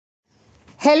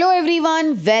Hello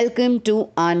everyone, welcome to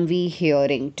Aanvii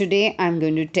Hearing. Today I'm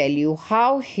going to tell you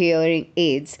how hearing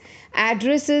aids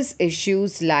addresses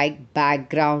issues like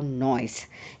background noise.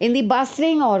 In the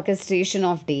bustling orchestration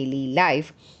of daily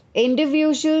life,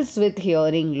 individuals with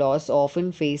hearing loss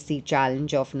often face the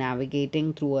challenge of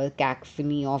navigating through a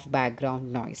cacophony of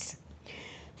background noise.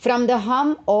 From the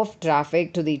hum of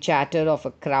traffic to the chatter of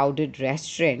a crowded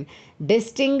restaurant,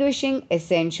 distinguishing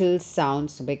essential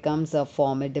sounds becomes a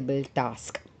formidable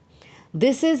task.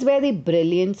 This is where the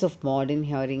brilliance of modern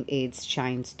hearing aids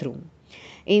shines through.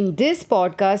 In this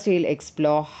podcast, we'll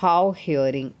explore how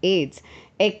hearing aids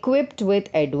equipped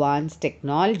with advanced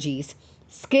technologies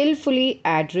skillfully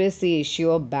address the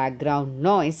issue of background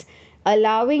noise,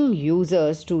 allowing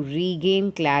users to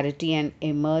regain clarity and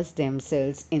immerse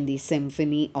themselves in the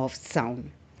symphony of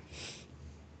sound.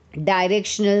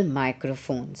 Directional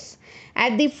microphones.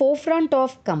 At the forefront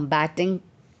of combating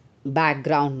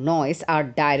background noise are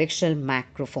directional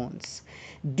microphones.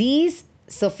 These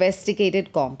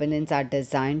sophisticated components are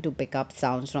designed to pick up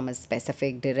sounds from a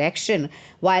specific direction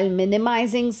while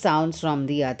minimizing sounds from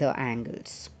the other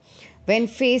angles. When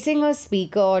facing a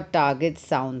speaker or target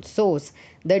sound source,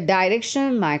 the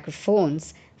directional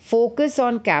microphones focus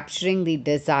on capturing the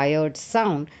desired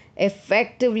sound,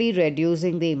 effectively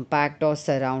reducing the impact of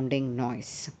surrounding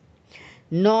noise.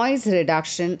 Noise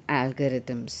reduction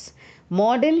algorithms.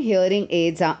 Modern hearing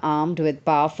aids are armed with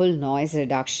powerful noise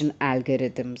reduction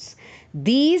algorithms.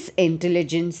 These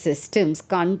intelligent systems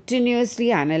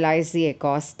continuously analyze the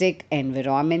acoustic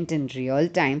environment in real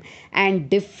time and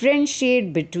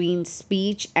differentiate between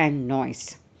speech and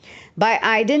noise. By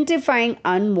identifying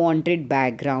unwanted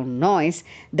background noise,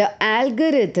 the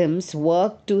algorithms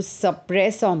work to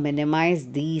suppress or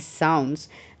minimize these sounds,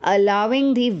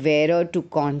 allowing the wearer to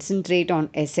concentrate on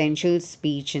essential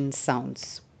speech and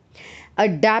sounds.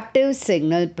 Adaptive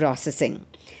signal processing.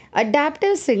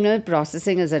 Adaptive signal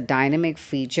processing is a dynamic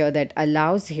feature that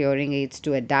allows hearing aids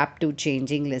to adapt to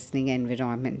changing listening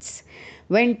environments.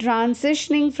 When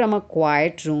transitioning from a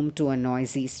quiet room to a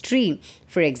noisy street,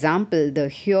 for example, the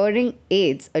hearing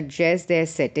aids adjust their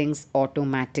settings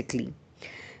automatically.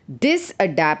 This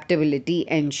adaptability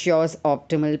ensures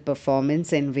optimal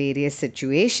performance in various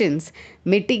situations,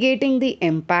 mitigating the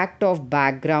impact of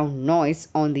background noise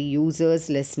on the user's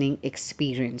listening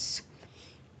experience.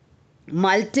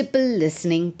 Multiple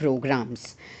listening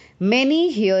programs.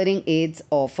 Many hearing aids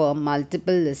offer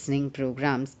multiple listening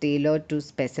programs tailored to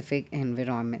specific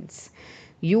environments.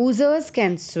 Users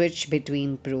can switch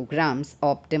between programs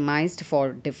optimized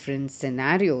for different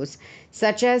scenarios,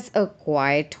 such as a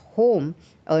quiet home,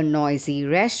 a noisy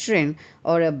restaurant,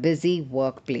 or a busy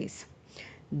workplace.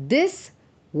 This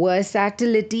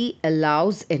versatility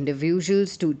allows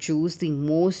individuals to choose the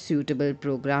most suitable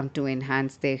program to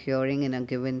enhance their hearing in a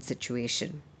given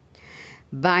situation.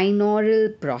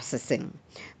 Binaural processing.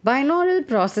 Binaural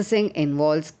processing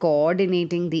involves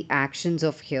coordinating the actions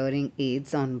of hearing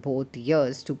aids on both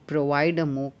ears to provide a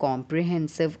more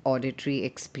comprehensive auditory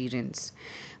experience.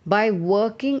 By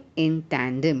working in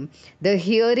tandem, the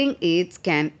hearing aids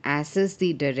can assess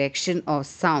the direction of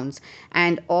sounds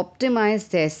and optimize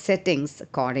their settings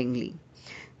accordingly.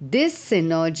 This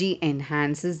synergy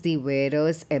enhances the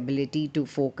wearer's ability to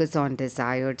focus on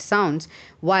desired sounds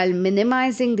while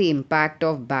minimizing the impact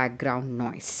of background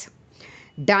noise.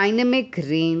 Dynamic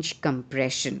range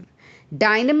compression.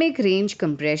 Dynamic range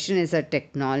compression is a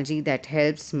technology that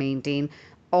helps maintain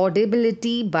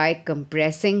audibility by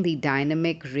compressing the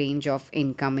dynamic range of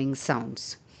incoming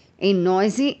sounds. In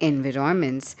noisy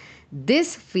environments,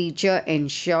 this feature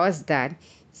ensures that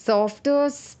softer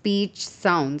speech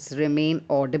sounds remain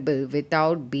audible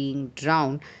without being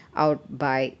drowned out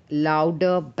by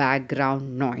louder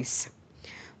background noise.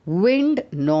 Wind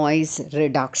noise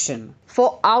reduction.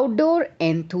 For outdoor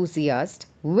enthusiasts,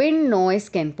 wind noise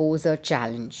can pose a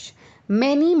challenge.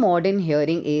 Many modern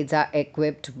hearing aids are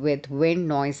equipped with wind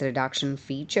noise reduction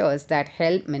features that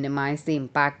help minimize the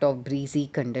impact of breezy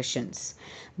conditions.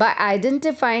 By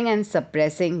identifying and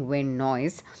suppressing wind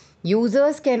noise,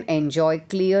 users can enjoy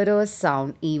clearer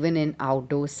sound even in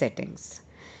outdoor settings.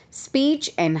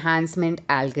 Speech enhancement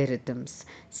algorithms.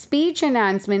 Speech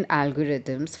enhancement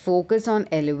algorithms focus on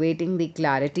elevating the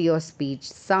clarity of speech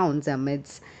sounds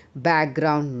amidst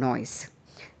background noise.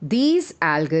 These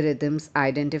algorithms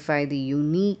identify the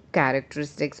unique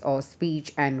characteristics of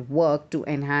speech and work to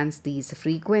enhance these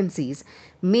frequencies,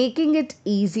 making it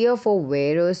easier for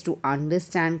wearers to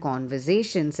understand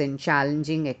conversations in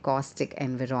challenging acoustic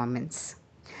environments.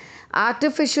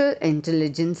 Artificial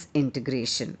intelligence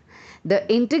integration. The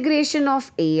integration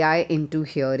of AI into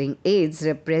hearing aids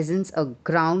represents a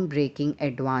groundbreaking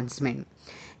advancement.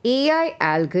 AI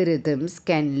algorithms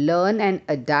can learn and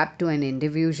adapt to an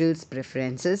individual's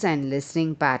preferences and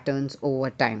listening patterns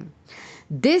over time.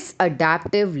 This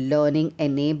adaptive learning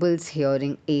enables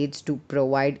hearing aids to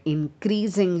provide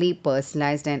increasingly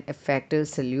personalized and effective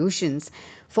solutions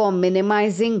for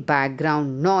minimizing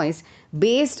background noise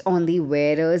based on the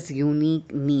wearer's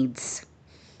unique needs.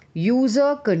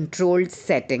 User controlled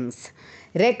settings.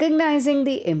 Recognizing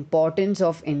the importance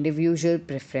of individual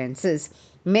preferences,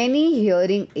 many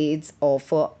hearing aids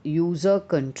offer user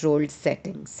controlled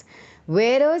settings.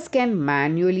 Wearers can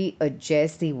manually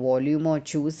adjust the volume or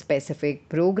choose specific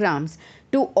programs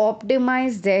to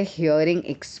optimize their hearing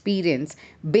experience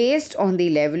based on the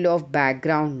level of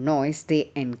background noise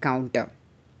they encounter.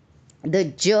 The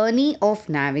journey of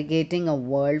navigating a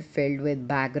world filled with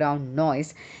background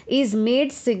noise is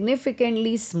made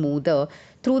significantly smoother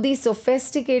through the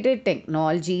sophisticated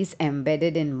technologies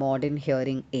embedded in modern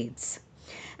hearing aids.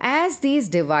 As these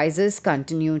devices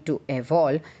continue to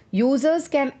evolve, users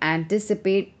can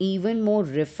anticipate even more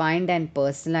refined and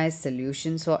personalized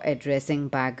solutions for addressing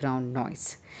background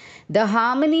noise. The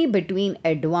harmony between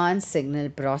advanced signal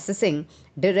processing,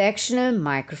 directional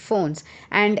microphones,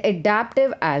 and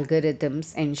adaptive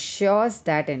algorithms ensures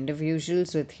that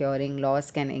individuals with hearing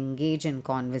loss can engage in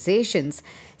conversations,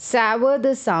 savor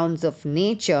the sounds of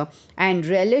nature, and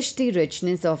relish the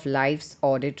richness of life's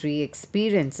auditory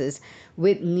experiences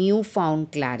with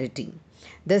newfound clarity.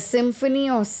 The symphony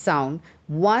of sound,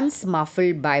 once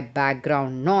muffled by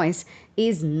background noise,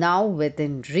 is now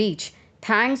within reach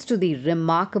thanks to the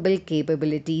remarkable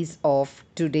capabilities of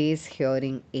today's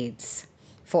hearing aids.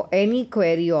 For any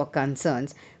query or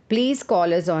concerns, please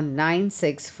call us on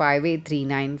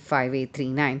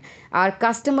 9658395839. Our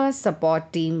customer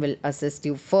support team will assist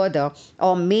you further,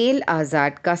 or mail us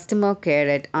at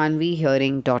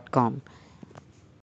customercare@aanvihearing.com.